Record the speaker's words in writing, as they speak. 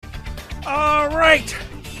All right.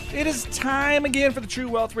 It is time again for the True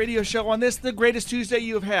Wealth Radio Show on this, the greatest Tuesday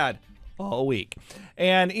you have had all week.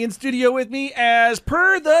 And in studio with me, as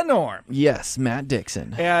per the norm. Yes, Matt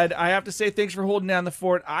Dixon. And I have to say thanks for holding down the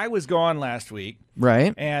fort. I was gone last week.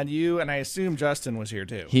 Right. And you, and I assume Justin was here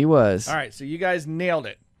too. He was. All right, so you guys nailed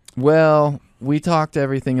it. Well, we talked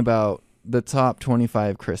everything about the top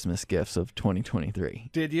 25 Christmas gifts of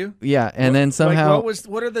 2023. Did you? Yeah, and then somehow...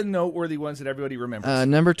 what are the noteworthy ones that everybody remembers?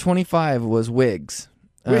 Number 25 was wigs.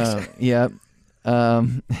 Wigs? Yep.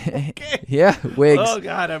 Okay. Yeah, wigs. Oh,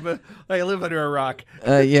 God, I live under a rock.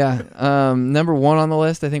 Yeah. Number 1 on the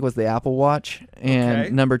list, I think, was the Apple Watch. And Okay.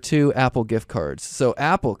 number 2, Apple gift cards. So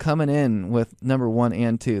Apple coming in with number 1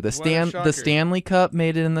 and 2. The shocker. Stanley Cup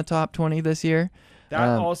made it in the top 20 this year.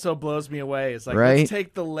 That also blows me away. It's like, right? let's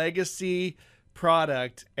take the legacy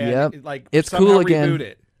product and Yep. it's cool somehow again. reboot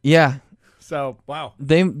it. Yeah. So, wow.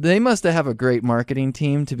 They must have a great marketing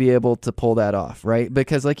team to be able to pull that off, right?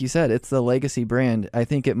 Because like you said, it's the legacy brand. I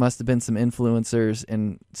think it must have been some influencers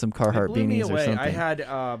and some Carhartt It blew me beanies or away. something. I had,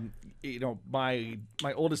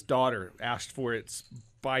 my oldest daughter asked for it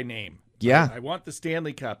by name. Yeah. I want the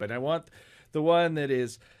Stanley Cup, and I want the one that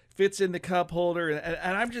fits in the cup holder,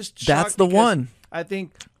 and I'm just shocked. That's the because one. I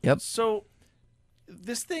think. Yep. So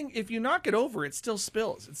this thing, if you knock it over, it still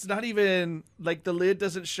spills. It's not even like the lid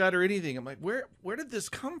doesn't shut or anything. I'm like, where did this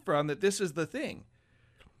come from that this is the thing?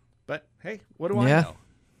 But hey, what do I know?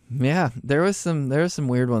 Yeah, there was some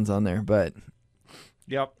weird ones on there, but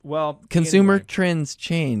Yep. Well, consumer anyway. trends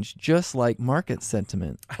change just like market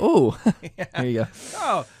sentiment. Oh, Yeah. there you go.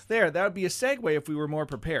 Oh, that would be a segue if we were more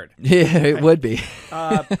prepared. Yeah, it would be.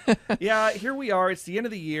 Yeah, here we are. It's the end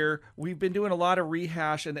of the year. We've been doing a lot of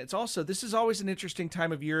rehash, and this is always an interesting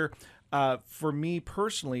time of year for me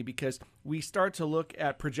personally, because we start to look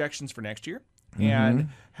at projections for next year and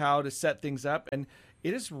how to set things up. And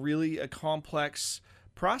it is really a complex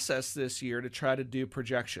process this year to try to do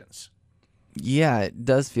projections. Yeah, it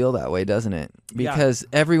does feel that way, doesn't it? Because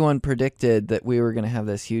everyone predicted that we were going to have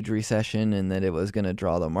this huge recession and that it was going to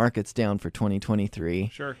draw the markets down for 2023.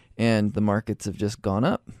 Sure. And the markets have just gone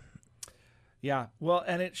up. Yeah. Well,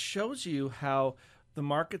 and it shows you how the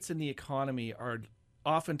markets and the economy are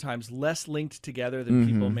oftentimes less linked together than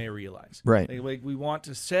people may realize. Right. Like we want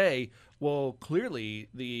to say, well, clearly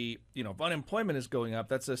if unemployment is going up,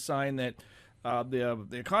 that's a sign that the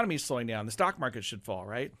economy is slowing down. The stock market should fall,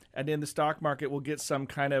 right? And then the stock market will get some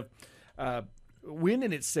kind of wind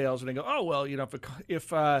in its sails, and they go, oh well,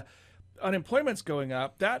 if unemployment's going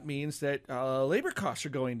up, that means that labor costs are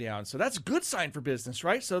going down. So that's a good sign for business,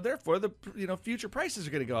 right? So therefore, the future prices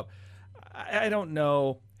are going to go up. I don't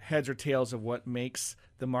know heads or tails of what makes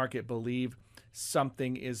the market believe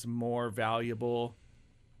something is more valuable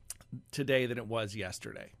today than it was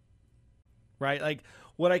yesterday, right? Like,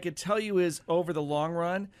 what I could tell you is, over the long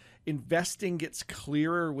run, investing gets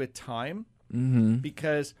clearer with time.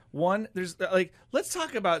 Because let's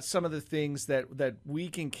talk about some of the things that we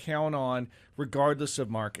can count on regardless of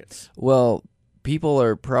markets. Well, people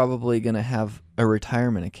are probably going to have a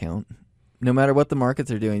retirement account. No matter what the markets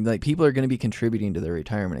are doing, like, people are going to be contributing to their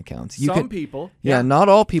retirement accounts. Some people. Yeah, not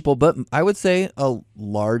all people, but I would say a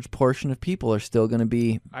large portion of people are still going to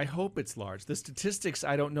be. I hope it's large. The statistics,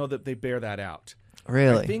 I don't know that they bear that out.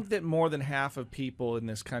 Really? I think that more than half of people in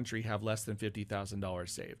this country have less than $50,000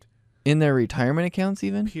 saved. In their retirement accounts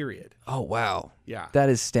even? Period. Oh, wow. Yeah. That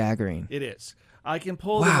is staggering. It is. I can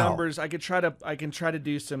pull the numbers. I can try to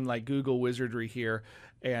do some like Google wizardry here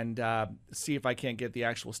and see if I can't get the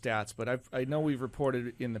actual stats. But I know we've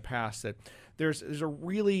reported in the past that there's a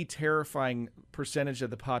really terrifying percentage of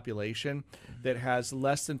the population that has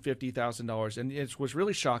less than $50,000. And what's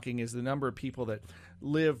really shocking is the number of people that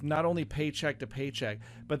live not only paycheck to paycheck,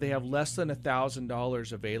 but they have less than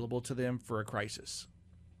 $1,000 available to them for a crisis.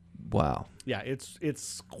 Wow. Yeah,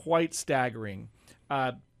 it's quite staggering.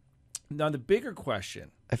 Now, the bigger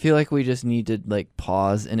question. I feel like we just need to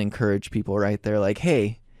pause and encourage people right there. Like,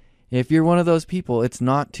 hey, if you're one of those people, it's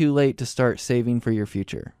not too late to start saving for your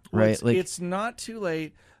future, right? It's not too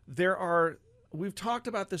late. We've talked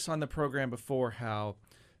about this on the program before, how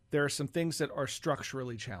there are some things that are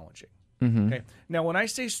structurally challenging. Okay. Now, when I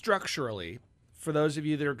say structurally, for those of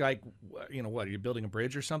you that are like, what, are you building a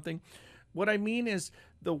bridge or something? What I mean is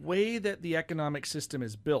the way that the economic system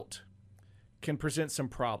is built can present some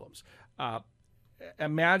problems.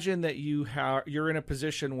 Imagine that you're in a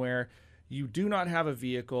position where you do not have a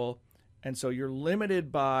vehicle, and so you're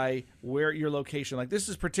limited by where your location. Like, this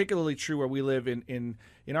is particularly true where we live in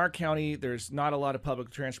our county. There's not a lot of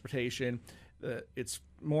public transportation. It's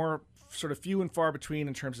more sort of few and far between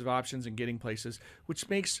in terms of options and getting places, which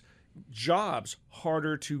makes jobs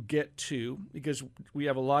harder to get to because we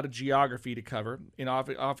have a lot of geography to cover, and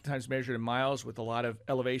oftentimes measured in miles with a lot of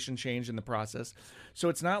elevation change in the process. So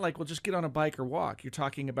it's not like, well, just get on a bike or walk. You're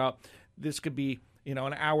talking about this could be, an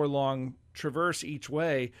hour-long traverse each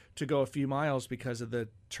way to go a few miles because of the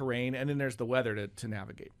terrain, and then there's the weather to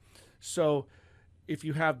navigate. So if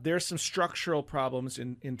there's some structural problems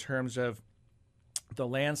in terms of the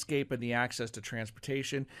landscape and the access to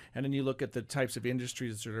transportation, and then you look at the types of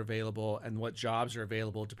industries that are available and what jobs are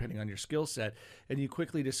available depending on your skill set, and you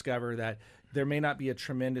quickly discover that there may not be a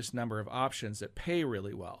tremendous number of options that pay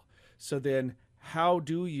really well. So then how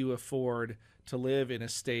do you afford to live in a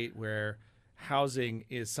state where housing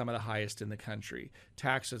is some of the highest in the country,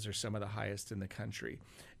 taxes are some of the highest in the country,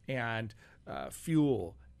 and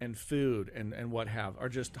fuel and food and what have are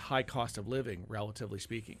just high cost of living, relatively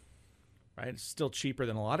speaking? Right? It's still cheaper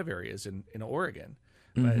than a lot of areas in Oregon.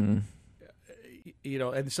 But,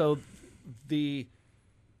 and so the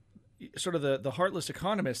sort of the heartless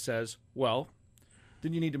economist says, well,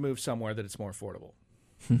 then you need to move somewhere that it's more affordable.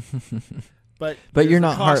 But you're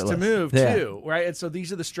not cost heartless to move too, right? And so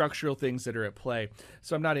these are the structural things that are at play.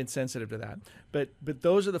 So I'm not insensitive to that. But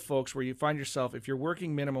those are the folks where you find yourself, if you're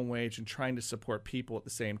working minimum wage and trying to support people at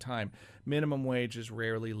the same time, minimum wage is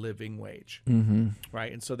rarely living wage,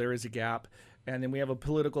 right? And so there is a gap. And then we have a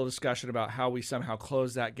political discussion about how we somehow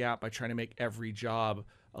close that gap by trying to make every job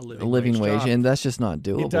a living wage job. And that's just not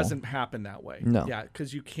doable. It doesn't happen that way. No. Yeah,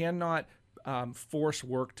 because you cannot force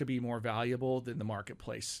work to be more valuable than the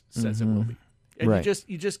marketplace says it will be. And right.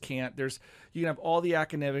 you just can't. You can have all the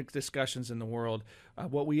academic discussions in the world.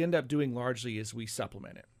 What we end up doing largely is we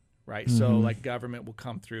supplement it, right? So like government will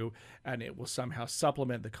come through and it will somehow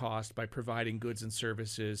supplement the cost by providing goods and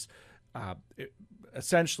services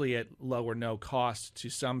essentially at low or no cost to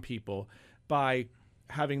some people by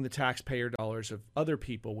having the taxpayer dollars of other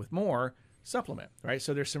people with more supplement, right?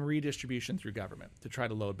 So there's some redistribution through government to try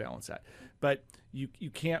to load balance that. But you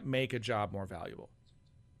can't make a job more valuable.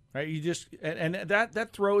 Right, you just and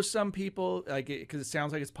that throws some people because it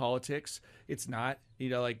sounds like it's politics. It's not.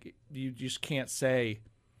 Like you just can't say,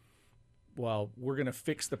 well, we're going to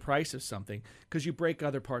fix the price of something because you break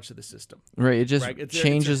other parts of the system. Right, it just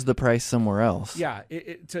changes the price somewhere else. Yeah,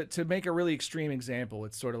 to make a really extreme example,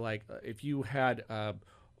 it's sort of like if you had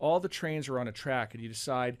all the trains are on a track and you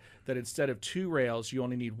decide that instead of 2 rails, you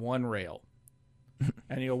only need 1 rail.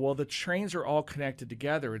 And you go, well, the trains are all connected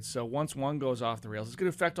together, and so once one goes off the rails, it's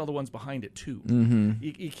going to affect all the ones behind it too.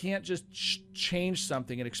 You can't just change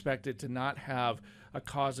something and expect it to not have a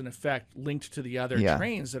cause and effect linked to the other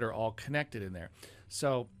trains that are all connected in there.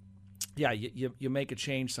 So, yeah, you make a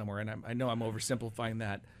change somewhere, and I know I'm oversimplifying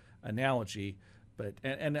that analogy, but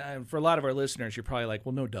and for a lot of our listeners, you're probably like,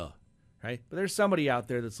 well, no, duh, right? But there's somebody out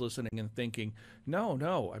there that's listening and thinking,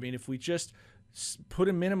 no. I mean, if we just put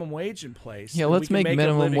a minimum wage in place. Yeah, let's make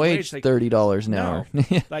minimum wage $30 an hour.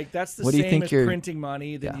 Like that's the what same do you think as printing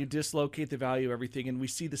money. Then you dislocate the value of everything, and we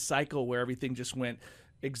see the cycle where everything just went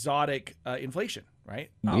exotic inflation,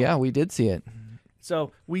 right? Yeah, we did see it.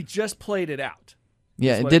 So we just played it out.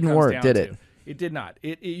 Yeah, it didn't work, did it? It did not.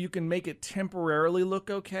 You can make it temporarily look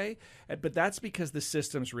okay, but that's because the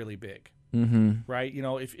system's really big, right?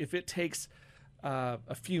 If it takes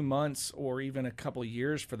a few months or even a couple of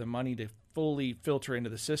years for the money to fully filter into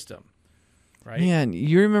the system, right? Man,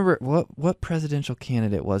 you remember what presidential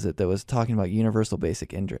candidate was it that was talking about universal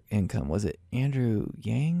basic income? Was it Andrew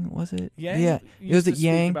Yang? Was it? Yang? Yeah, was it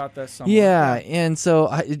Yang? About that somewhere. Yeah, and so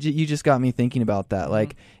you just got me thinking about that.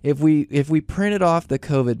 Like if we printed off the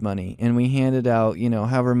COVID money and we handed out,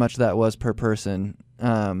 however much that was per person,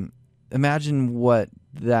 imagine what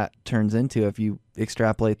that turns into if you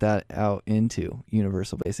extrapolate that out into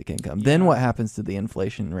universal basic income. Yeah. Then what happens to the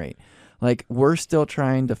inflation rate? Like, we're still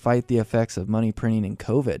trying to fight the effects of money printing in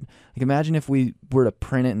COVID. Like, imagine if we were to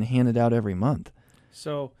print it and hand it out every month.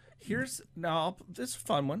 So this is a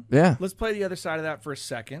fun one. Yeah. Let's play the other side of that for a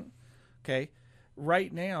second. Okay.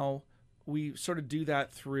 Right now, we sort of do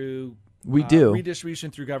that through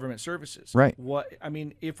redistribution through government services. Right.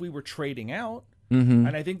 If we were trading out,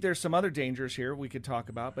 and I think there's some other dangers here we could talk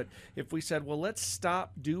about, but if we said, well, let's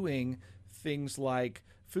stop doing things like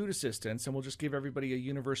food assistance and we'll just give everybody a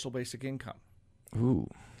universal basic income. Ooh.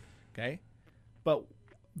 Okay. But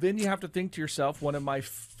then you have to think to yourself, one of my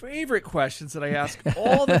favorite questions that I ask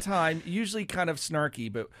all the time, usually kind of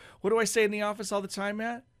snarky, but what do I say in the office all the time,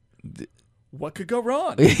 Matt? What could go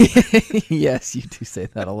wrong? Yes, you do say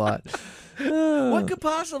that a lot. What could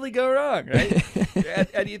possibly go wrong,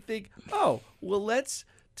 right? and you think, let's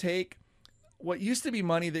take what used to be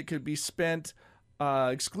money that could be spent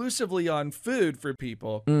exclusively on food for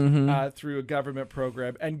people through a government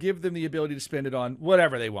program and give them the ability to spend it on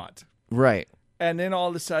whatever they want. Right. And then all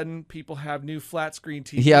of a sudden, people have new flat screen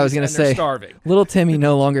TVs. Yeah, I was going to say, starving. Little Timmy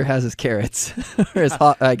no longer has his carrots, or his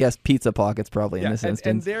I guess pizza pockets probably in this instance.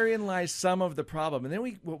 And therein lies some of the problem. And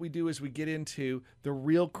then what we do is we get into the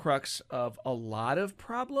real crux of a lot of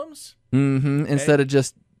problems. Okay? Instead of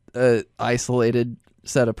just an isolated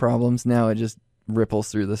set of problems, now it just ripples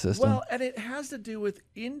through the system. Well, and it has to do with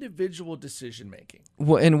individual decision making.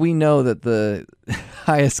 Well, and we know that the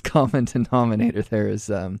highest common denominator there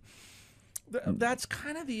is. That's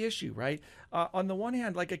kind of the issue, right? On the one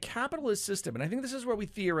hand, like a capitalist system, and I think this is where we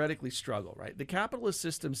theoretically struggle, right? The capitalist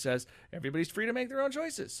system says everybody's free to make their own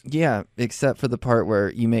choices. Yeah, except for the part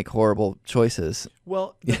where you make horrible choices.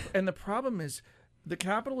 Well, and the problem is the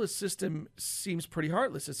capitalist system seems pretty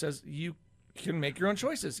heartless. It says you can make your own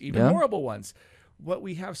choices, even horrible ones. What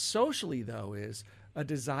we have socially, though, is a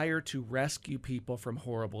desire to rescue people from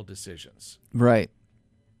horrible decisions. Right.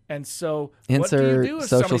 And so what do you do if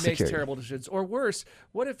somebody makes terrible decisions? Or worse,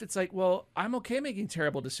 what if it's like, well, I'm okay making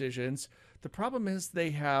terrible decisions. The problem is they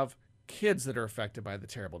have kids that are affected by the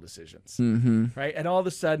terrible decisions, right? And all of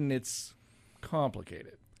a sudden it's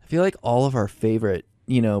complicated. I feel like all of our favorite,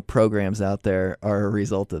 programs out there are a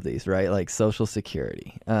result of these, right? Like Social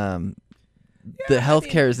Security. The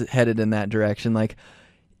healthcare is headed in that direction. Like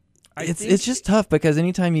it's just tough because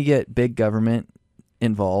anytime you get big government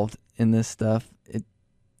involved in this stuff,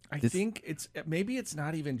 I think maybe it's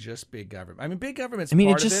not even just big government. I mean, big government's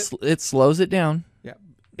part of it. It slows it down. Yeah,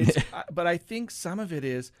 but I think some of it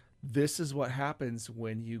is this is what happens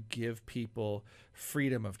when you give people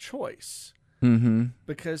freedom of choice.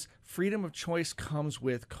 Because freedom of choice comes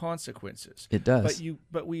with consequences. It does.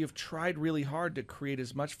 But we have tried really hard to create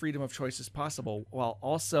as much freedom of choice as possible, while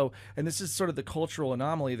also, and this is sort of the cultural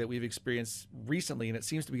anomaly that we've experienced recently, and it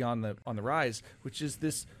seems to be on the rise, which is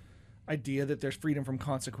this idea that there's freedom from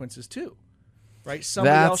consequences too, right?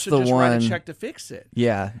 Somebody else should just write a check to fix it.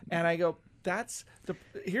 Yeah. And I go,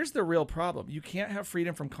 here's the real problem. You can't have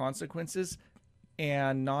freedom from consequences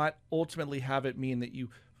and not ultimately have it mean that you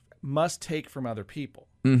must take from other people.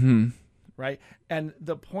 Right? And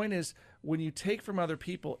the point is, when you take from other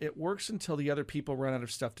people, it works until the other people run out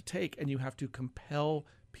of stuff to take, and you have to compel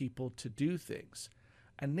people to do things.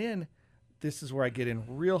 And then this is where I get in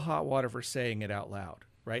real hot water for saying it out loud.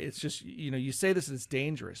 Right? It's just, you say this and it's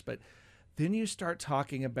dangerous, but then you start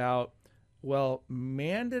talking about, well,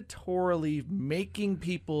 mandatorily making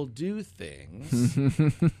people do things.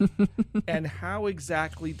 And how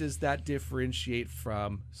exactly does that differentiate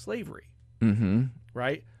from slavery?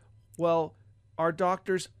 Right? Well, our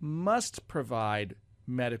doctors must provide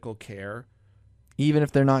medical care. Even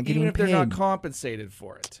if they're not getting paid. Even if they're not compensated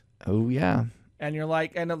for it. Oh, yeah. And you're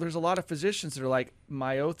like, and there's a lot of physicians that are like,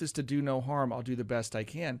 my oath is to do no harm. I'll do the best I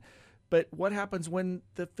can. But what happens when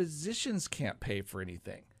the physicians can't pay for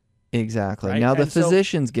anything? Exactly. Right? Now the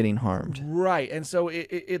physician's getting harmed. Right. And so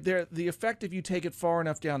the effect, if you take it far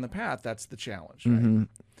enough down the path, that's the challenge. Right?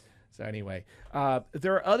 So anyway,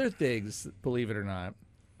 there are other things, believe it or not.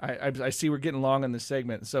 I see we're getting long on this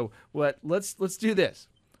segment. So let's do this.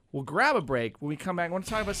 We'll grab a break. When we come back, I want to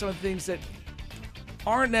talk about some of the things that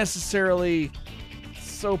aren't necessarily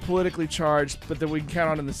so politically charged, but that we can count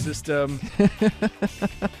on in the system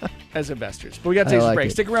as investors. But we got to take some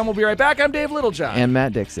breaks. Stick around. We'll be right back. I'm Dave Littlejohn. And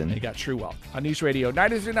Matt Dixon. And you got True Wealth on News Radio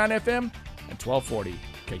 93.9 FM and 1240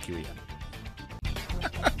 KQEN.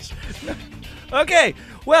 Okay.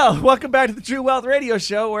 Well, welcome back to the True Wealth Radio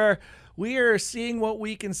Show, where we are seeing what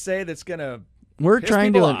we can say that's going to we're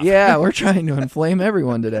trying to inflame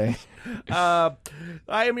everyone today. I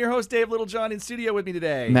am your host, Dave Littlejohn, in studio with me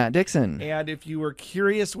today, Matt Dixon. And if you were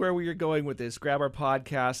curious where we are going with this, grab our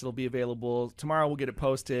podcast. It'll be available tomorrow. We'll get it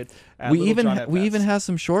posted. We even have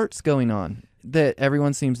some shorts going on that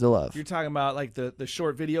everyone seems to love. You're talking about like the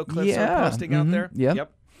short video clips we're posting out there?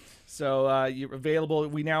 Yep. So you're available.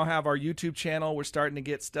 We now have our YouTube channel. We're starting to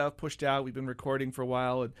get stuff pushed out. We've been recording for a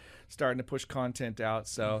while and starting to push content out.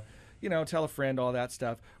 So tell a friend, all that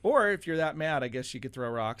stuff. Or if you're that mad, I guess you could throw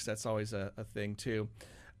rocks. That's always a thing too.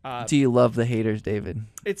 Do you love the haters, David?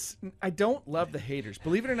 I don't love the haters.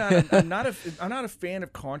 Believe it or not, I'm not a fan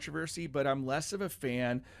of controversy, but I'm less of a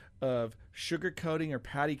fan of sugarcoating or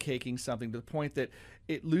patty caking something to the point that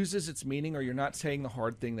it loses its meaning, or you're not saying the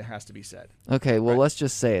hard thing that has to be said. Okay, well, let's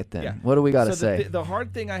just say it then. Yeah. What do we got to say? The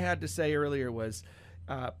hard thing I had to say earlier was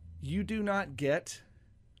you do not get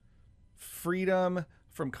freedom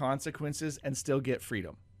from consequences and still get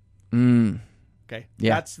freedom. Okay?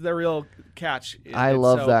 Yeah. That's the real catch. I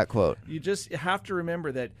love that quote. You just have to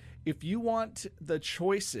remember that if you want the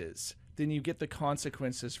choices then you get the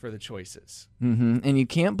consequences for the choices. And you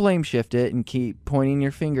can't blame shift it and keep pointing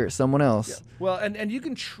your finger at someone else. Yeah. Well, and you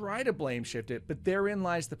can try to blame shift it, but therein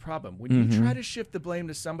lies the problem. When you try to shift the blame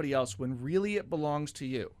to somebody else when really it belongs to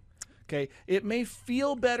you, okay, it may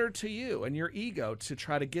feel better to you and your ego to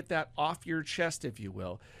try to get that off your chest, if you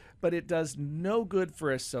will, but it does no good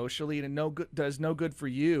for us socially, and it does no good for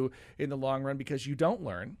you in the long run, because you don't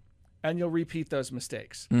learn and you'll repeat those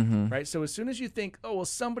mistakes, right? So as soon as you think, oh, well,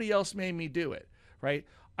 somebody else made me do it, right?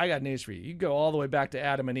 I got news for you. You go all the way back to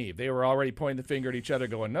Adam and Eve. They were already pointing the finger at each other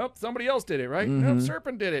going, nope, somebody else did it, right? Nope,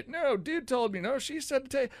 serpent did it. No, dude told me. No, she said to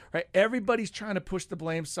tell you, right? Everybody's trying to push the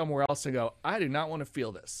blame somewhere else and go, I do not want to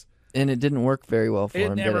feel this. And it didn't work very well for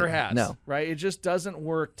him, It never did it? has, No. right? It just doesn't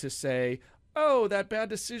work to say, oh, that bad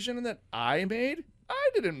decision that I made, I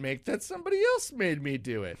didn't make that. Somebody else made me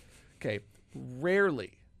do it. Okay,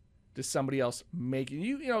 rarely does somebody else make you.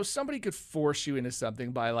 You know, somebody could force you into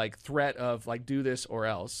something by like threat of like do this or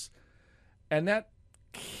else, and that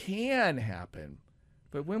can happen.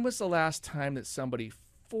 But when was the last time that somebody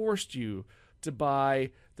forced you to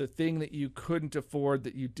buy the thing that you couldn't afford,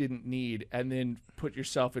 that you didn't need, and then put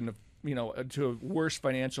yourself in to a worse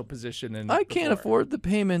financial position than I can't before? afford the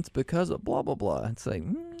payments because of blah, blah, blah. It's like,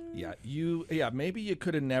 maybe you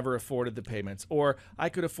could have never afforded the payments, or I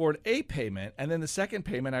could afford a payment, and then the second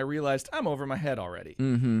payment I realized I'm over my head already.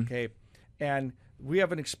 Okay, and we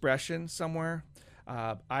have an expression somewhere.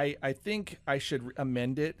 I think I should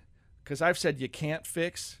amend it, because I've said you can't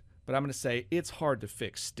fix, but I'm going to say it's hard to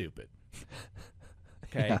fix stupid.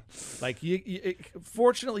 Okay, Yeah. like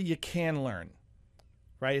fortunately you can learn,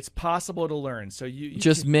 right? It's possible to learn. So you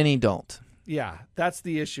just many don't. Yeah, that's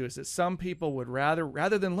the issue, is that some people would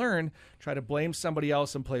rather than learn, try to blame somebody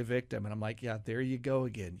else and play victim. And I'm like, yeah, there you go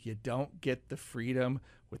again. You don't get the freedom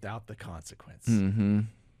without the consequence.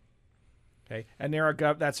 Okay, and there are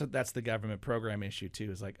that's the government program issue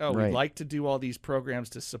too. Is like, oh, Right. we'd like to do all these programs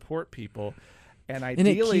to support people, and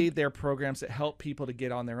ideally they're programs that help people to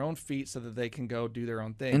get on their own feet so that they can go do their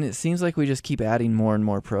own thing. And it seems like we just keep adding more and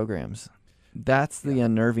more programs. That's the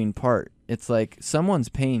unnerving part. It's like someone's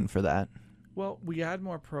paying for that. Well, we add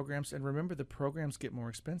more programs, and remember, the programs get more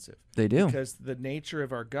expensive. They do. Because the nature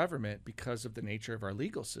of our government, because of the nature of our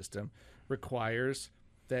legal system, requires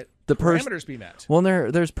that the parameters be met. Well,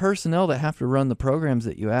 there's personnel that have to run the programs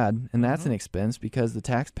that you add, and that's an expense because the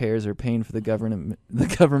taxpayers are paying for the government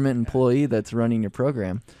employee that's running your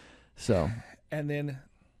program. So, and then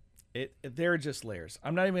there are just layers.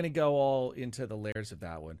 I'm not even going to go all into the layers of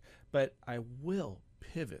that one, but I will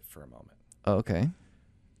pivot for a moment. Okay.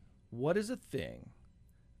 What is a thing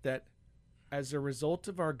that, as a result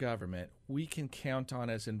of our government, we can count on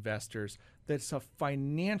as investors, that's a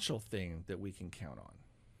financial thing that we can count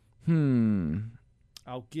on?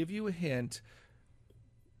 I'll give you a hint.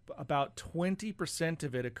 About 20%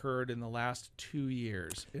 of it occurred in the last 2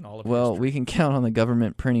 years in all of Well, history. we can count on the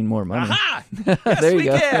government printing more money. Aha! Yes, There you we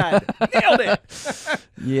go. can. Nailed it.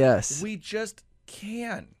 Yes. We just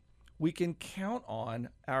can. We can count on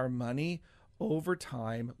our money over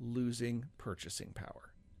time losing purchasing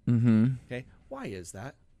power. Okay, why is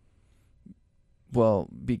that? Well,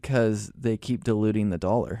 because they keep diluting the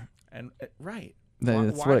dollar. And right,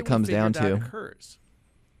 That's why what do it comes we figure down that to. occurs?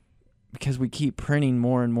 Because we keep printing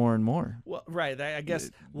more and more and more. Well, right. I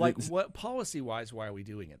guess, what policy-wise, why are we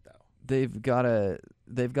doing it though? They've got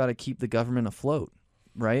to keep the government afloat,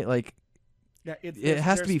 right? Like, Yeah, it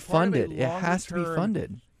has to be funded. It has to be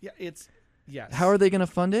funded. Yeah, yes. How are they going to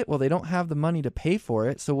fund it? Well, they don't have the money to pay for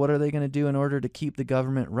it. So what are they going to do in order to keep the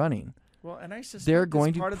government running? Well, and I suspect They're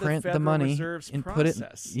going part to of print the Federal money Reserve's and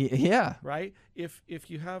process, put it. Yeah. Right. If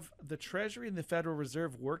you have the Treasury and the Federal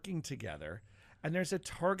Reserve working together, and there's a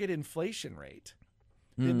target inflation rate,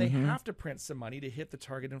 then they have to print some money to hit the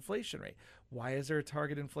target inflation rate. Why is there a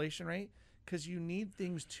target inflation rate? Because you need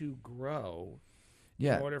things to grow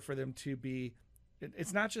in order for them to be.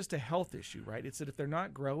 It's not just a health issue, right? It's that if they're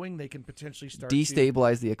not growing, they can potentially start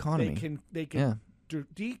destabilize the economy. They can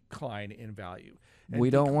decline in value. And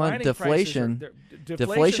we don't want deflation.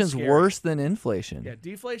 Deflation's scary. worse than inflation. Yeah,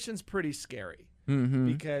 deflation's pretty scary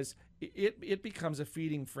because it becomes a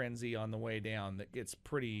feeding frenzy on the way down that gets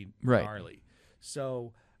pretty gnarly.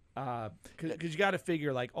 So, because you got to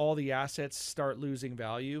figure, like, all the assets start losing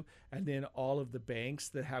value, and then all of the banks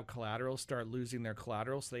that have collateral start losing their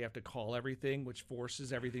collateral, so they have to call everything, which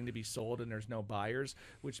forces everything to be sold, and there's no buyers,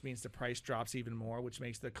 which means the price drops even more, which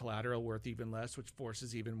makes the collateral worth even less, which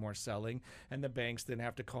forces even more selling, and the banks then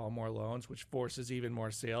have to call more loans, which forces even more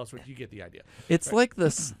sales. Which you get the idea. It's like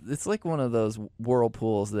this. It's like one of those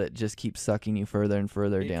whirlpools that just keeps sucking you further and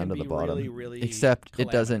further down to the bottom. Really, really Except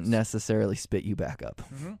calamitous. it doesn't necessarily spit you back up.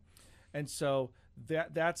 And so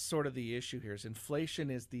that's sort of the issue here is inflation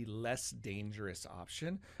is the less dangerous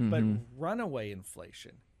option, but runaway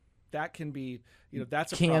inflation, that can be,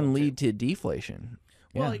 that's a problem Can lead too. to deflation.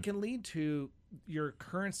 Well, Yeah. it can lead to your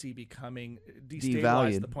currency becoming Devalued.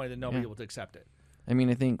 destabilized to the point that nobody Yeah. will to accept it. I mean,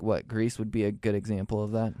 I think Greece would be a good example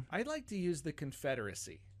of that. I'd like to use the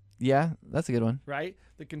Confederacy. Yeah, that's a good one. Right,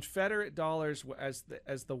 the Confederate dollars,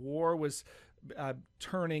 as the war was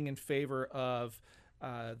turning in favor of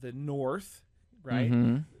the North, right?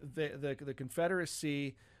 The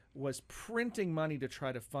Confederacy was printing money to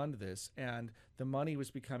try to fund this, and the money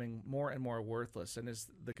was becoming more and more worthless. And as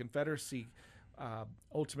the Confederacy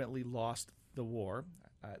ultimately lost the war,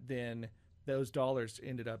 then those dollars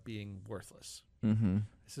ended up being worthless.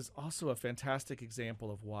 This is also a fantastic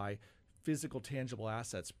example of why physical tangible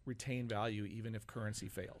assets retain value even if currency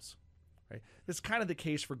fails. Right? This is kind of the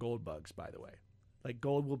case for gold bugs, by the way. Like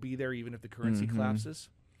gold will be there even if the currency collapses.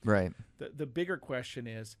 Right. The bigger question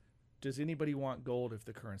is, does anybody want gold if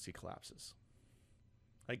the currency collapses?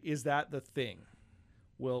 Like, is that the thing?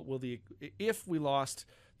 If we lost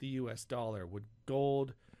the U.S. dollar, would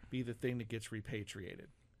gold be the thing that gets repatriated?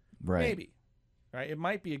 Right. Maybe. Right? It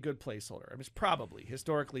might be a good placeholder. I mean, it's probably.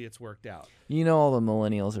 Historically, it's worked out. All the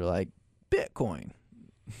millennials are like, Bitcoin.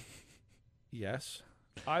 Yes.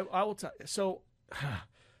 I will tell you. So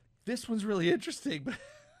this one's really interesting, but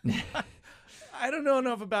I don't know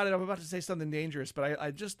enough about it. I'm about to say something dangerous, but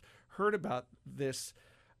I just heard about this,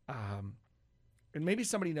 and maybe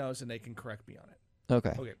somebody knows and they can correct me on it.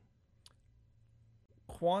 Okay.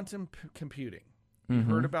 Quantum computing. You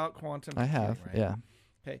heard about quantum computing, I have, right? yeah.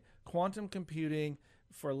 Okay. Quantum computing,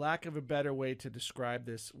 for lack of a better way to describe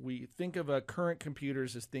this, we think of current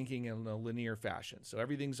computers as thinking in a linear fashion. So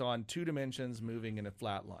everything's on 2 dimensions moving in a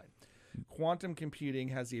flat line. Quantum computing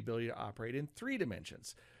has the ability to operate in 3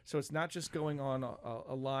 dimensions. So it's not just going on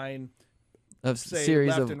a line Of say series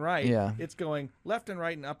left of and right. Yeah. It's going left and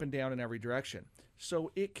right and up and down in every direction.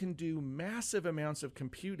 So it can do massive amounts of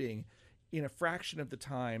computing in a fraction of the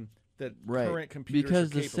time that current computers because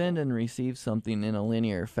are to capable. send and receive something in a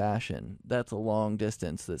linear fashion, that's a long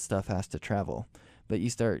distance that stuff has to travel. But you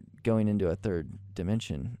start going into a third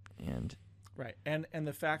dimension and Right. And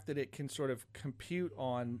the fact that it can sort of compute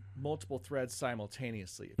on multiple threads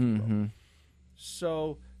simultaneously, if you will.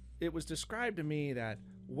 So it was described to me that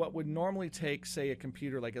what would normally take, say, a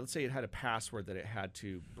computer, like let's say it had a password that it had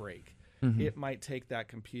to break. It might take that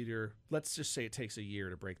computer, let's just say it takes a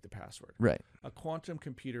year to break the password. right. A quantum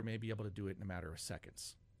computer may be able to do it in a matter of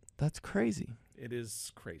seconds. That's crazy. It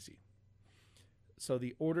is crazy. So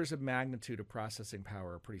the orders of magnitude of processing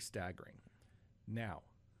power are pretty staggering. Now,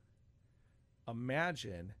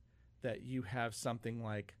 imagine that you have something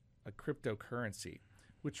like a cryptocurrency,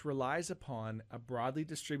 which relies upon a broadly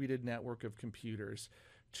distributed network of computers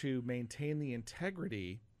to maintain the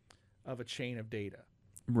integrity of a chain of data.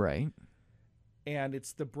 Right. And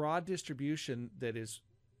it's the broad distribution that is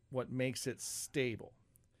what makes it stable.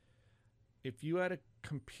 If you had a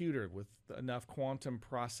computer with enough quantum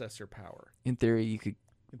processor power, In theory, you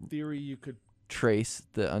could trace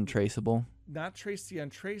the untraceable. not trace the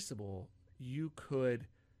untraceable. You could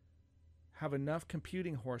have enough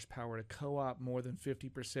computing horsepower to co-opt more than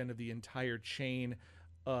 50% of the entire chain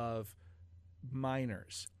of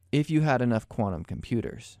miners. If you had enough quantum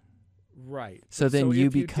computers. Right. So then you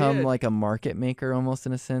if become did, like a market maker almost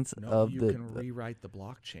in a sense no, of you the can rewrite the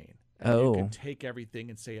blockchain. And you can take everything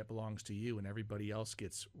and say it belongs to you, and everybody else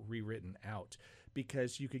gets rewritten out,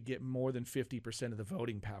 because you could get more than 50% of the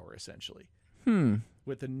voting power, essentially.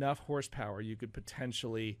 With enough horsepower, you could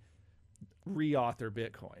potentially reauthor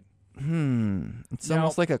Bitcoin. It's Now-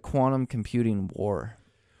 almost like a quantum computing war.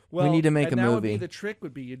 Well, need to make and a that would be movie. the trick.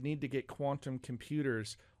 Would be you'd need to get quantum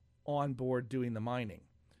computers on board doing the mining.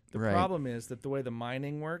 The Right. problem is that the way the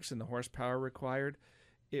mining works and the horsepower required,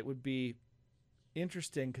 it would be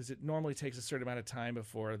interesting because it normally takes a certain amount of time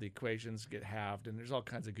before the equations get halved, and there's all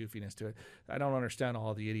kinds of goofiness to it. I don't understand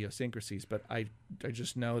all the idiosyncrasies, but I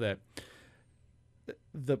just know that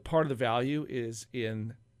the part of the value is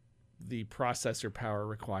in the processor power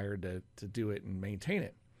required to do it and maintain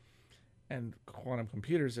it. And quantum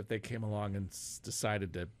computers, if they came along and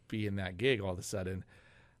decided to be in that gig all of a sudden,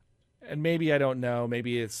 and maybe I don't know,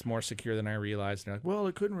 maybe it's more secure than I realized. And they're like, well,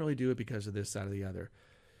 it couldn't really do it because of this, that, or the other.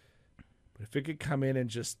 But if it could come in and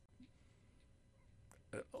just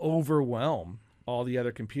overwhelm all the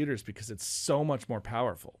other computers because it's so much more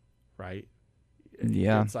powerful, right?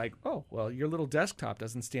 Yeah. It's like, oh, well, your little desktop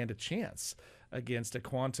doesn't stand a chance against a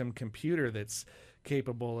quantum computer that's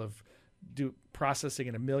capable of processing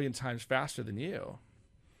it 1 million times faster than you.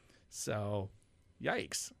 So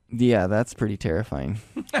Yikes. Yeah, that's pretty terrifying.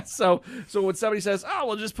 So when somebody says, "Oh,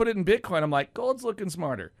 we'll just put it in Bitcoin," I'm like, gold's looking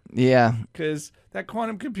smarter Yeah. because that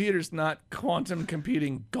quantum computer's not quantum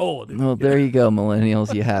computing gold. Well, there you go,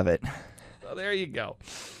 millennials. You have it. So there you go.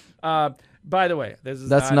 By the way,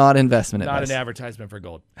 That's not investment not advice. an advertisement for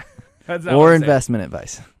gold. That's not Or what I'm saying. investment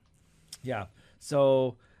advice. Yeah.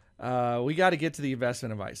 So we got to get to the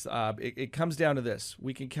investment advice. It comes down to this: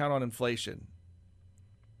 we can count on inflation.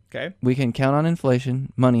 Okay. We can count on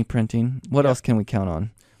inflation, money printing. What Yeah. else can we count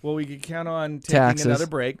on? Well, we can count on taking Taxes. another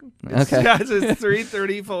break. Okay. It's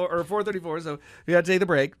 3:34 or 4:34, so we got to take the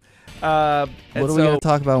break. What are we going to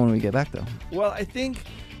talk about when we get back, though? Well, I think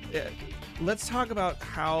let's talk about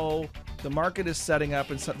how the market is setting up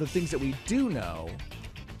and the things that we do know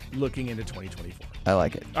looking into 2024. I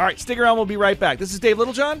like it. All right, stick around. We'll be right back. This is Dave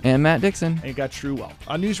Littlejohn. And Matt Dixon. And you got True Wealth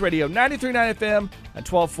on News Radio 93.9 FM at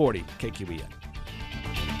 1240 KQBN.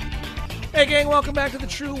 Hey, gang, welcome back to the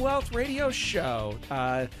True Wealth Radio Show,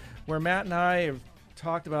 where Matt and I have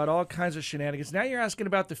talked about all kinds of shenanigans. Now you're asking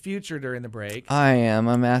about the future during the break. I am.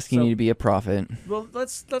 I'm asking So- you to be a prophet. Well,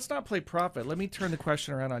 let's not play prophet. Let me turn the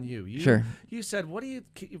question around on you. Sure. You said, what do you,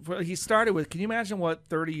 he started with, can you imagine what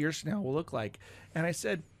 30 years from now will look like? And I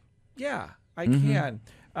said, yeah, I can.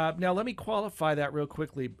 Now, let me qualify that real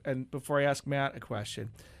quickly and before I ask Matt a question.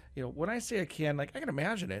 You know, when I say I can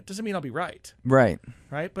imagine it. Doesn't mean I'll be right. Right.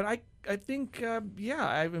 Right. But I think, yeah,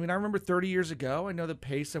 I mean, I remember 30 years ago, I know the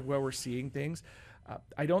pace of where we're seeing things.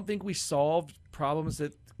 I don't think we solved problems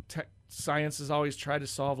that science has always tried to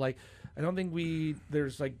solve. Like, I don't think we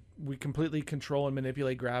completely control and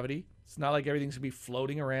manipulate gravity. It's not like everything's going to be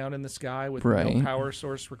floating around in the sky with no power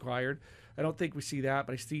source required. I don't think we see that,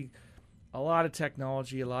 but I see a lot of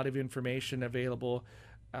technology, a lot of information available.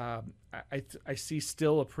 I see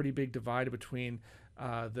still a pretty big divide between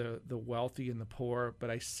the wealthy and the poor, but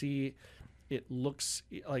I see it looks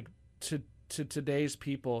like to today's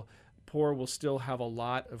people, poor will still have a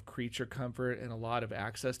lot of creature comfort and a lot of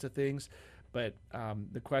access to things, but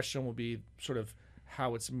the question will be sort of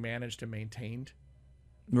how it's managed and maintained.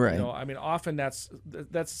 Right. You know, I mean, often that's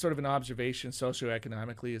sort of an observation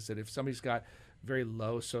socioeconomically, is that if somebody's got very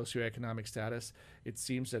low socioeconomic status, it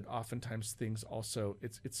seems that oftentimes things also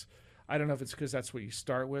it's I don't know if it's because that's what you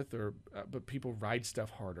start with or but people ride stuff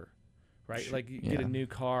harder, right? Like you get a new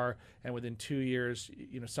car and within 2 years,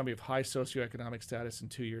 you know, somebody of high socioeconomic status in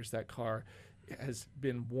 2 years, that car has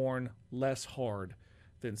been worn less hard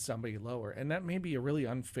than somebody lower. And that may be a really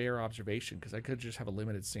unfair observation because I could just have a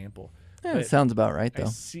limited sample. Yeah, it sounds about right, though.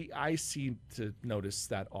 I see to notice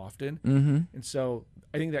that often. Mm-hmm. And so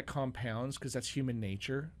I think that compounds because that's human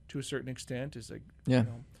nature to a certain extent. Is like, yeah. You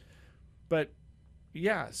know, but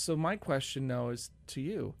yeah, so my question now is to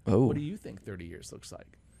you. Oh. What do you think 30 years looks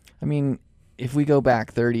like? I mean, if we go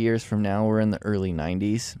back 30 years from now, we're in the early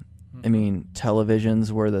 90s. I mean,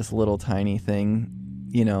 televisions were this little tiny thing,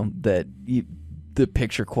 you know, that the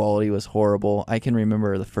picture quality was horrible. I can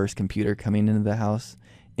remember the first computer coming into the house.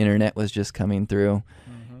 Internet was just coming through.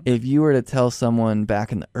 If you were to tell someone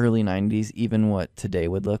back in the early 90s even what today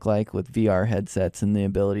would look like with VR headsets and the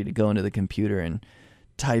ability to go into the computer and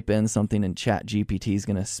type in something and Chat GPT is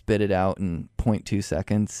going to spit it out in 0.2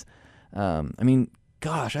 seconds. I mean,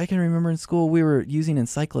 gosh, I can remember in school we were using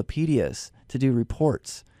encyclopedias to do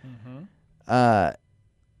reports. I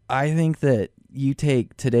think that you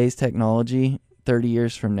take today's technology 30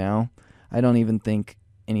 years from now, I don't even think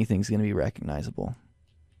anything's going to be recognizable.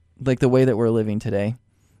 Like the way that we're living today,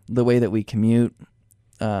 the way that we commute,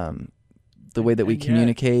 the way that we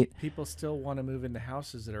communicate. People still want to move into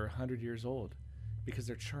houses that are 100 years old because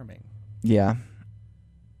they're charming. Yeah,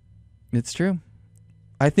 it's true.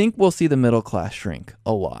 I think we'll see the middle class shrink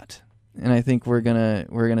a lot, and I think we're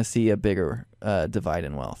gonna see a bigger divide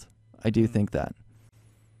in wealth. I do think that.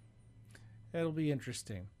 It'll be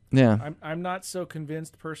interesting. Yeah. I'm not so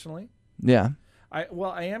convinced personally. Yeah. I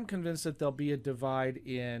am convinced that there'll be a divide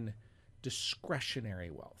in discretionary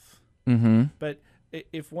wealth. Mm-hmm. But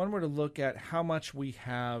if one were to look at how much we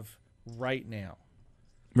have right now,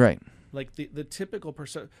 Right. like the typical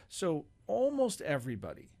person, so almost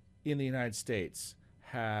everybody in the United States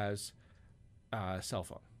has a cell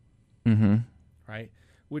phone, Mm-hmm. right?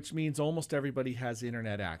 Which means almost everybody has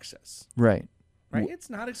internet access. Right. Right? It's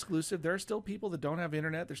not exclusive. There are still people that don't have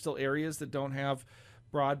internet. There's still areas that don't have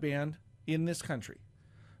broadband in this country,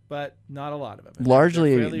 but not a lot of them. Largely,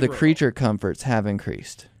 They're fairly the rural. creature comforts have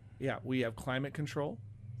increased. Yeah, we have climate control,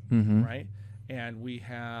 Mm-hmm. right? And we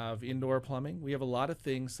have indoor plumbing. We have a lot of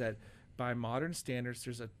things that, by modern standards,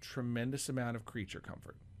 there's a tremendous amount of creature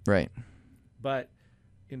comfort. Right. But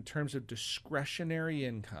in terms of discretionary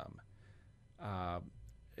income,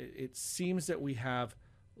 it seems that we have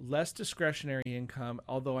less discretionary income,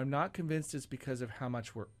 although I'm not convinced it's because of how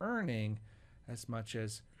much we're earning as much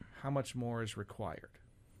as how much more is required.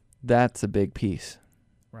 That's a big piece.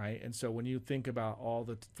 Right. And so when you think about all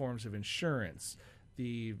the forms of insurance,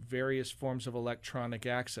 the various forms of electronic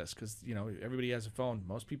access, because, everybody has a phone.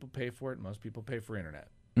 Most people pay for it. Most people pay for internet.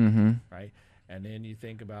 Mm-hmm. Right. And then you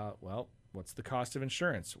think about, well, what's the cost of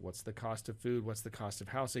insurance? What's the cost of food? What's the cost of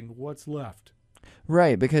housing? What's left?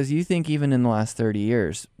 Right. Because you think even in the last 30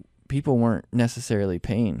 years, people weren't necessarily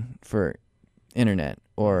paying for internet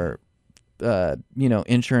or,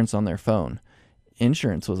 insurance on their phone.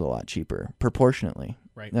 Insurance was a lot cheaper proportionately.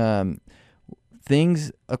 Right.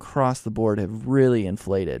 Things across the board have really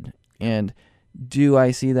inflated. And do I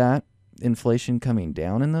see that inflation coming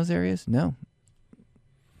down in those areas? No.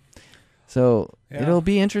 So it'll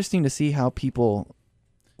be interesting to see how people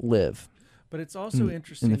live. But it's also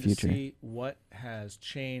interesting the to future. see what has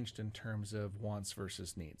changed in terms of wants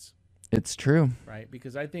versus needs. It's true. Right.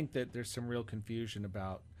 Because I think that there's some real confusion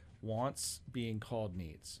about wants being called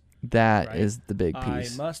needs. That is the big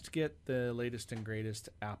piece. I must get the latest and greatest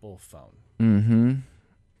Apple phone. Mm-hmm.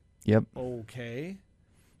 Yep. Okay.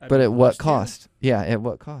 But at what cost? Yeah, at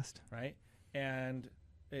what cost? Right. And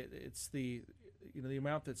it's the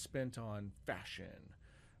amount that's spent on fashion.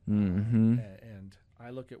 Mm-hmm. And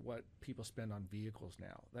I look at what people spend on vehicles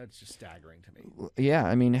now. That's just staggering to me. Yeah.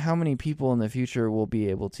 I mean, how many people in the future will be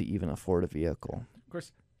able to even afford a vehicle? Of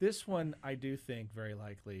course, this one I do think very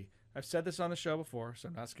likely. I've said this on the show before, so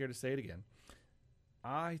I'm not scared to say it again.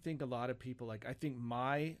 I think a lot of people, I think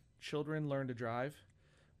my children learn to drive,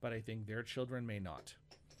 but I think their children may not.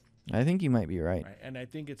 I think you might be right. And I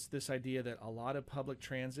think it's this idea that a lot of public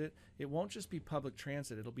transit, it won't just be public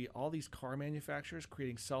transit. It'll be all these car manufacturers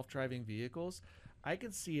creating self-driving vehicles. I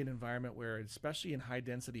could see an environment where, especially in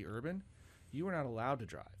high-density urban, you are not allowed to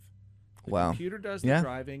drive. The computer does the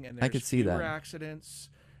driving, and there's fewer accidents.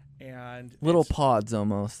 And little pods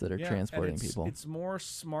almost that are transporting people. It's more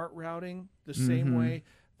smart routing, the same way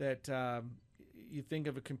that you think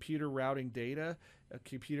of a computer routing data. A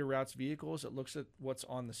computer routes vehicles. It looks at what's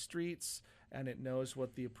on the streets, and it knows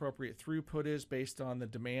what the appropriate throughput is based on the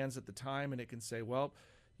demands at the time. And it can say, well,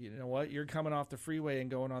 you know what, you're coming off the freeway and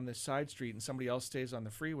going on this side street, and somebody else stays on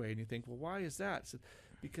the freeway. And you think, well, why is that? So,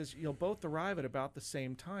 because you'll both arrive at about the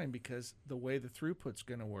same time, because the way the throughput's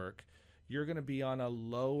going to work, you're going to be on a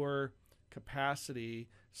lower capacity,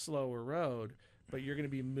 slower road, but you're going to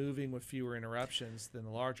be moving with fewer interruptions than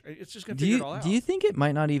the large. It's just going to figure it all out. Do you think it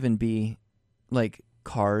might not even be like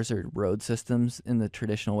cars or road systems in the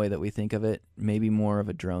traditional way that we think of it? Maybe more of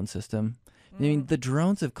a drone system. I mean, the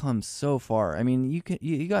drones have come so far. I mean,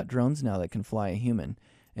 you got drones now that can fly a human,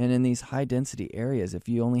 and in these high density areas, if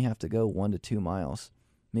you only have to go 1 to 2 miles,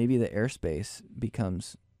 maybe the airspace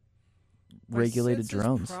becomes regulated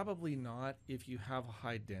drones. Probably not if you have a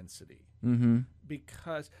high density. Mm-hmm.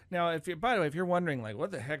 Because now, by the way, if you're wondering,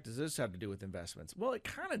 what the heck does this have to do with investments? Well, it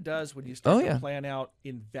kind of does when you start to plan out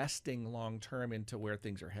investing long term into where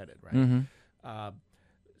things are headed, right? Mm-hmm.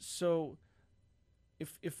 So,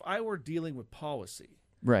 if I were dealing with policy,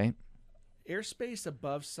 right, airspace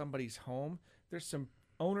above somebody's home, there's some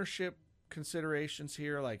ownership considerations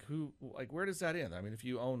here, where does that end? I mean, if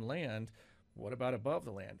you own land, what about above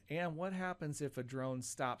the land? And what happens if a drone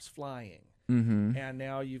stops flying? Mm-hmm. And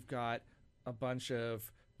now you've got a bunch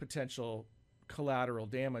of potential collateral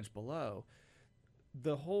damage below.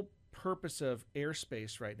 The whole purpose of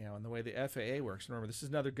airspace right now and the way the FAA works, remember, this is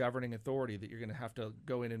another governing authority that you're going to have to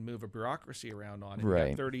go in and move a bureaucracy around on. And you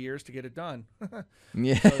got 30 years to get it done.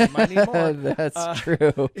 Yeah, so you might need more. That's true.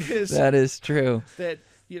 That is true. That,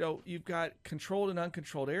 you've got controlled and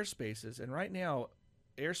uncontrolled airspaces. And right now,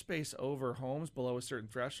 airspace over homes below a certain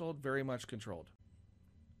threshold, very much controlled,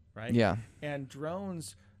 right? Yeah. And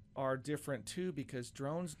drones are different too, because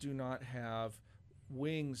drones do not have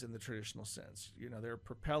wings in the traditional sense. They're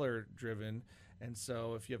propeller driven, and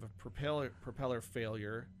so if you have a propeller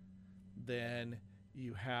failure, then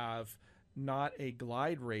you have not a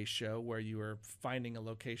glide ratio where you are finding a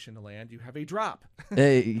location to land. You have a drop.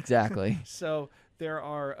 Exactly. So there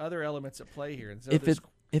are other elements at play here, and so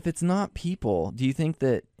if it's not people, do you think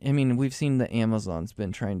that, I mean, we've seen that Amazon's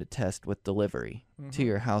been trying to test with delivery to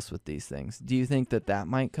your house with these things. Do you think that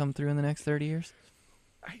might come through in the next 30 years?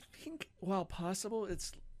 I think, while possible,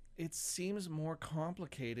 it seems more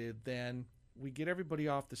complicated than we get everybody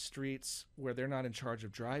off the streets where they're not in charge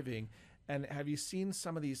of driving. And have you seen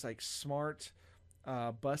some of these smart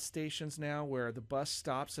bus stations now where the bus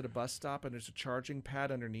stops at a bus stop and there's a charging pad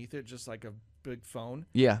underneath it, just like a big phone.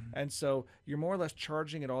 Yeah. And so you're more or less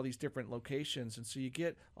charging at all these different locations. And so you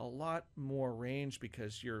get a lot more range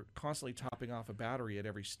because you're constantly topping off a battery at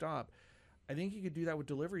every stop. I think you could do that with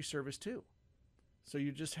delivery service too. So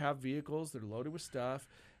you just have vehicles that are loaded with stuff,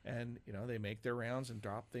 and they make their rounds and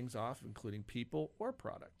drop things off, including people or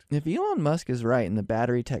product. If Elon Musk is right and the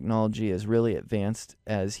battery technology is really advanced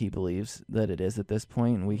as he believes that it is at this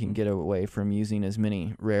point, and we can get away from using as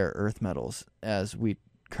many rare earth metals as we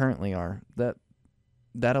currently are, that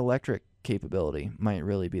electric capability might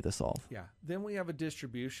really be the solve. Yeah. Then we have a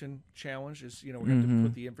distribution challenge. We have to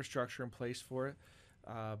put the infrastructure in place for it.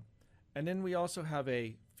 And then we also have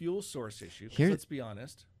a fuel source issue. Let's be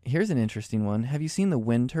honest. Here's an interesting one. Have you seen the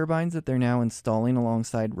wind turbines that they're now installing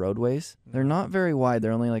alongside roadways? They're not very wide.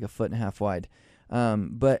 They're only like 1.5 feet wide.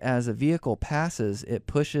 But as a vehicle passes, it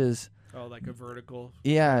pushes... Oh, like a vertical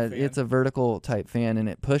Yeah, fan? It's a vertical type fan, and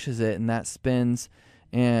it pushes it, and that spins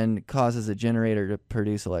and causes a generator to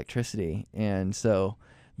produce electricity. And so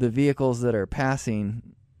the vehicles that are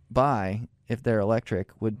passing by, if they're electric,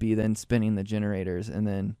 would be then spinning the generators and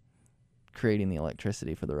then creating the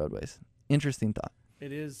electricity for the roadways. Interesting thought.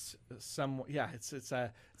 It is it's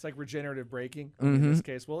like regenerative braking in this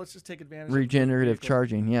case. Well, let's just take advantage regenerative of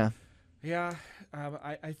charging. Yeah.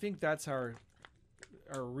 I think that's our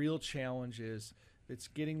real challenge is it's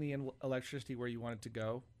getting the electricity where you want it to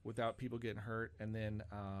go without people getting hurt, and then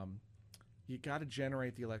you got to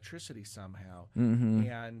generate the electricity somehow.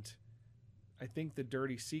 And I think the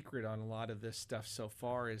dirty secret on a lot of this stuff so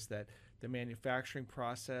far is that the manufacturing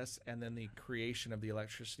process and then the creation of the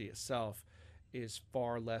electricity itself is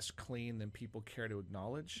far less clean than people care to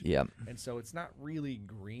acknowledge. Yep. And so it's not really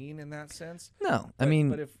green in that sense. No,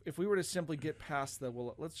 but if we were to simply get past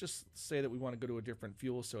let's just say that we want to go to a different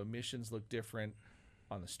fuel so emissions look different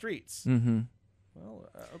on the streets. Well,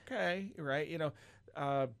 okay, right.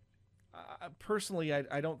 Personally,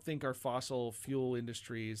 I don't think our fossil fuel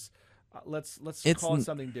industries, let's call it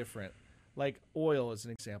something different. Like oil as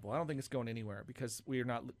an example. I don't think it's going anywhere because we are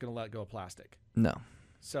not going to let go of plastic. No.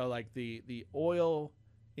 So like the oil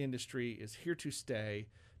industry is here to stay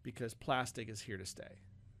because plastic is here to stay.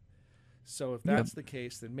 So if that's the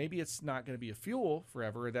case, then maybe it's not going to be a fuel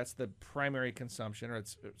forever. Or that's the primary consumption, or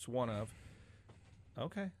it's one of.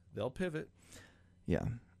 Okay, they'll pivot. Yeah.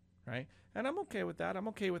 Right? And I'm okay with that. I'm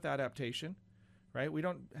okay with adaptation. Right? We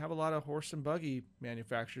don't have a lot of horse and buggy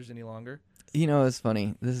manufacturers any longer. It's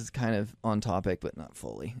funny. This is kind of on topic, but not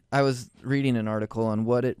fully. I was reading an article on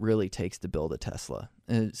what it really takes to build a Tesla,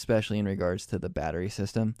 especially in regards to the battery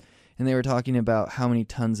system. And they were talking about how many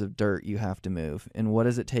tons of dirt you have to move and what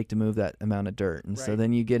does it take to move that amount of dirt. And so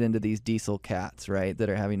then you get into these diesel cats, right, that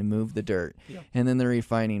are having to move the dirt and then the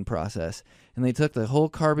refining process. And they took the whole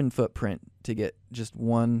carbon footprint to get just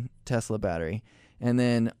one Tesla battery and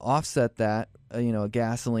then offset that, a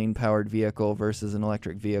gasoline powered vehicle versus an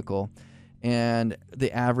electric vehicle. And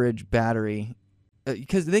the average battery,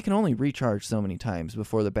 because they can only recharge so many times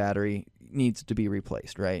before the battery needs to be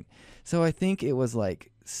replaced, right? So I think it was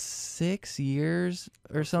like 6 years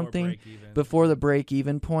or something before the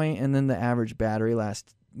break-even point, and then the average battery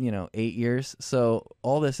lasts, 8 years. So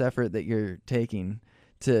all this effort that you're taking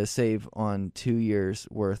to save on 2 years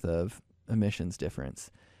worth of emissions difference,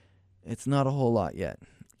 it's not a whole lot yet.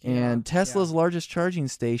 And Tesla's largest charging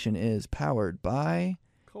station is powered by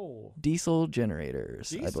coal diesel generators.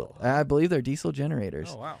 Diesel, I believe they're diesel generators.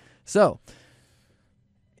 Oh, wow. So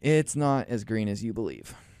it's not as green as you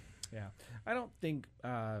believe. Yeah. I don't think,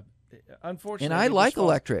 unfortunately. And I like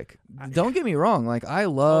electric. Don't get me wrong. Like, I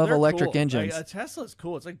love electric engines. A Tesla's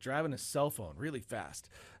cool. It's like driving a cell phone really fast.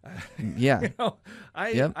 Yeah.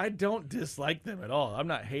 I don't dislike them at all. I'm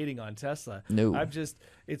not hating on Tesla. No.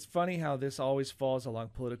 It's funny how this always falls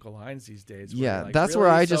along political lines these days. Yeah, like, that's really?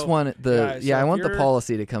 where I just want I want the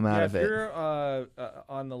policy to come out of it. If you're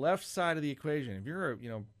on the left side of the equation, if you're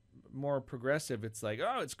more progressive, it's like,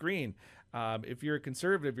 oh, it's green. If you're a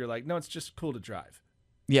conservative, you're like, no, it's just cool to drive.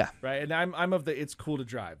 Yeah. Right. And I'm of the it's cool to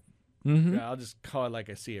drive. Yeah, I'll just call it like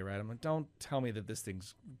I see it, right? I'm like, don't tell me that this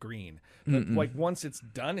thing's green. But like once it's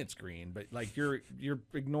done, it's green. But like you're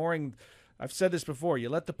ignoring. I've said this before. You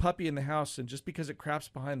let the puppy in the house, and just because it craps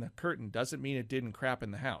behind the curtain doesn't mean it didn't crap in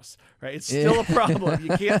the house, right? It's still a problem.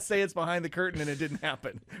 You can't say it's behind the curtain and it didn't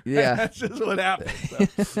happen. Yeah, that's just what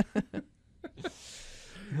happens. So.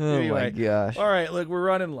 Oh anyway, my gosh! All right, look, we're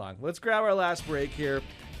running long. Let's grab our last break here.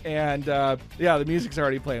 And, the music's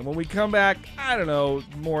already playing. When we come back, I don't know,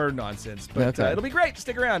 more nonsense. But it'll be great.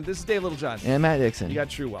 Stick around. This is Dave Littlejohn. And Matt Dixon. You got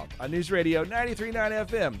True Wealth on News Radio 93.9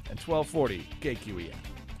 FM and 1240 KQEN.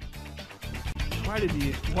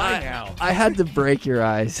 Why now? I had to break your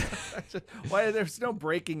eyes. Why? There's no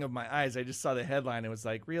breaking of my eyes. I just saw the headline. It was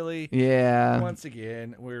like, really? Yeah. Once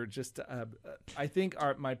again, we're just. I think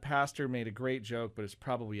my pastor made a great joke, but it's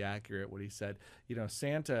probably accurate what he said.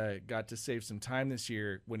 Santa got to save some time this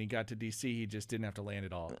year. When he got to D.C., he just didn't have to land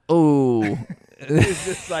at all. Oh. It's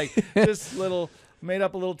just like made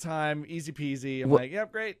up a little time, easy peasy. I'm like,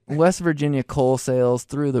 yep, great. West Virginia coal sales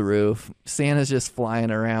through the roof. Santa's just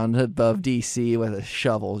flying around above D.C. with a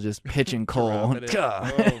shovel, just pitching coal.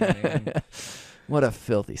 Oh, man. What a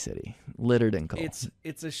filthy city, littered in coal.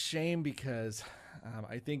 It's a shame because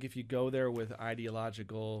I think if you go there with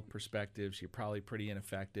ideological perspectives, you're probably pretty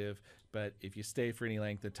ineffective. But if you stay for any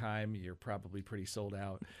length of time, you're probably pretty sold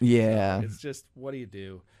out. Yeah. It's just, what do you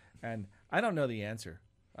do? And I don't know the answer.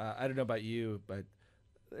 I don't know about you, but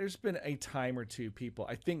there's been a time or two people,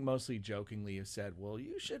 I think mostly jokingly, have said, well,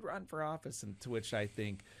 you should run for office. And to which I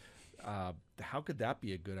think, how could that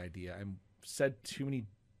be a good idea? I've said too many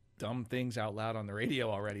dumb things out loud on the radio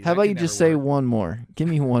already. How about you just say one more? Give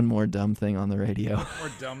me one more dumb thing on the radio. One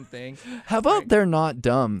more dumb thing. How about they're not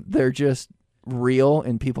dumb? They're just real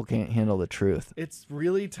and people can't handle the truth. It's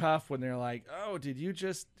really tough when they're like, oh, did you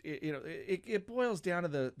just, it boils down to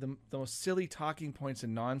the most silly talking points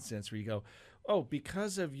and nonsense where you go, oh,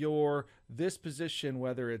 because of this position,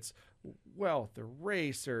 whether it's wealth or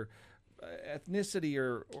race or ethnicity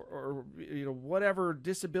or whatever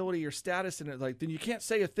disability or status in it, like, then you can't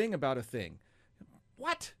say a thing about a thing.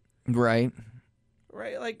 What? Right.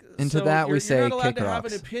 Like, and so to that we say, you're not allowed kick to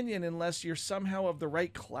rocks. have an opinion unless you're somehow of the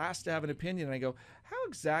right class to have an opinion. And I go, how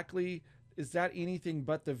exactly is that anything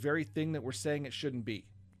but the very thing that we're saying it shouldn't be?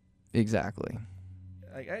 Exactly.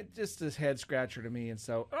 Like, just a head scratcher to me. And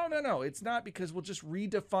so, no, it's not, because we'll just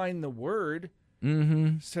redefine the word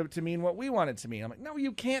so to mean what we want it to mean. I'm like, no,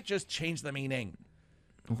 you can't just change the meaning.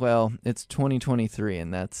 Well, it's 2023,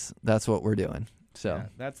 and that's what we're doing. So yeah,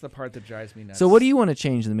 that's the part that drives me nuts. So what do you want to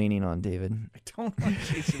change the meaning on, David? I don't want to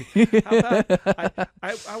change the meaning. How about,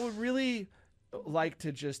 I would really like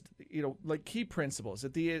to just, like key principles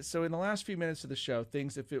so in the last few minutes of the show,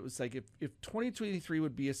 things, if it was like, if 2023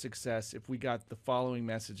 would be a success, if we got the following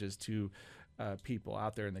messages to people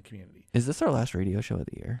out there in the community. Is this our last radio show of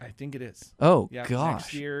the year? I think it is. Oh, yeah, gosh.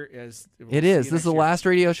 Next year is. It is. This is the last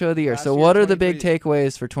radio show of the year. So what are the big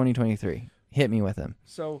takeaways for 2023? Hit me with them.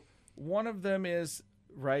 So one of them is,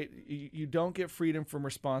 right, you don't get freedom from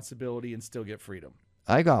responsibility and still get freedom.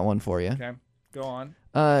 I got one for you. Okay, go on.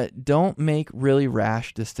 Don't make really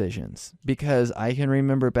rash decisions, because I can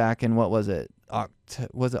remember back in, what was it?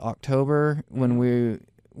 Was it October when we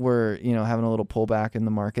were, having a little pullback in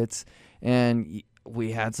the markets, and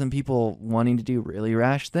we had some people wanting to do really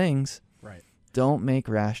rash things. Right. Don't make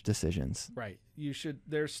rash decisions. Right. You should.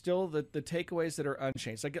 There's still the takeaways that are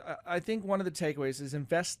unchanged. Like, I think one of the takeaways is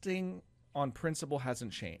investing on principle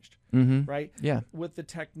hasn't changed. Right. Yeah. With the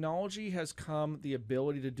technology has come the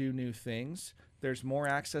ability to do new things. There's more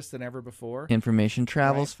access than ever before. Information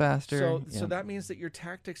travels faster. So that means that your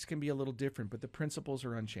tactics can be a little different, but the principles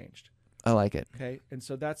are unchanged. I like it. Okay. And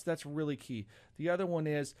so that's really key. The other one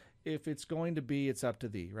is, if it's going to be, it's up to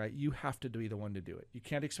thee, right? You have to be the one to do it. You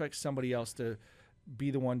can't expect somebody else to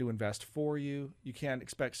be the one to invest for you. You can't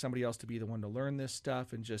expect somebody else to be the one to learn this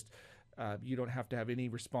stuff, and just you don't have to have any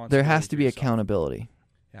responsibility. There has to be accountability.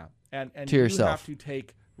 Yeah. And to you yourself. have to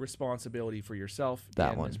take responsibility for yourself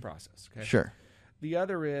in this process. Okay. Sure. The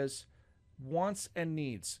other is wants and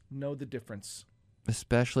needs. Know the difference.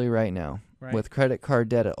 Especially right now. Right. With credit card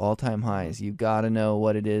debt at all-time highs, you got to know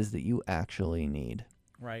what it is that you actually need.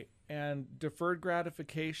 Right. And deferred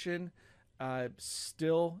gratification,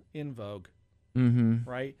 still in vogue.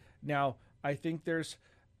 Right. Now, I think there's,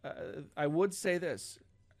 I would say this,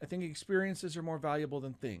 I think experiences are more valuable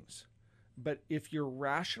than things. But if you're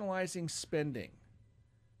rationalizing spending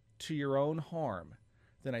to your own harm,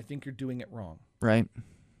 then I think you're doing it wrong. Right.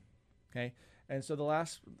 Okay. And so the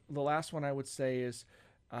last one I would say is,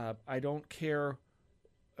 I don't care,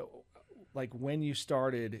 like, when you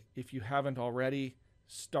started. If you haven't already,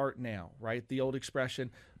 start now, right? The old expression,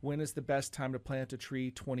 when is the best time to plant a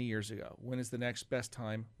tree? 20 years ago. When is the next best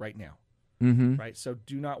time? Right now. Right? So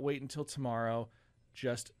do not wait until tomorrow.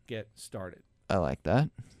 Just get started. I like that.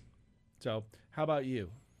 So how about you?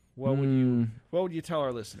 What would you tell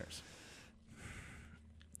our listeners?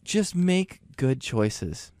 Just make good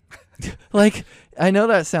choices. Like, I know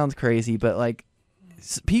that sounds crazy, but like,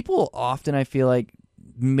 people often, I feel like,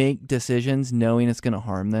 make decisions knowing it's going to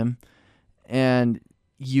harm them, and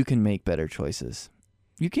you can make better choices.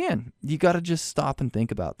 You can. You got to just stop and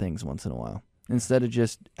think about things once in a while instead of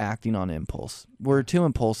just acting on impulse. We're too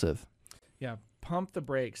impulsive. Yeah. pump the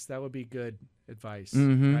brakes. That would be good advice,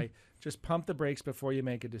 Mhm. right? Just pump the brakes before you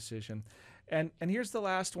make a decision. And here's the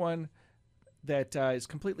last one that is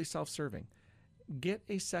completely self-serving. Get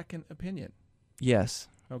a second opinion. Yes.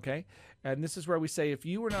 Okay. And this is where we say, if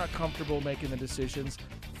you are not comfortable making the decisions,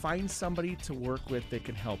 find somebody to work with that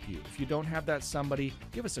can help you. If you don't have that somebody,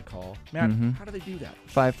 give us a call. Matt, how do they do that?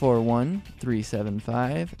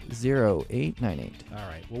 541-375-0898. All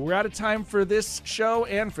right. Well, we're out of time for this show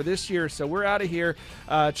and for this year, so we're out of here.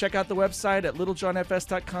 Check out the website at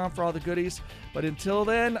littlejohnfs.com for all the goodies. But until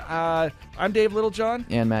then, I'm Dave Littlejohn.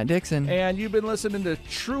 And Matt Dixon. And you've been listening to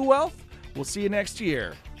True Wealth. We'll see you next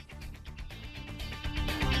year.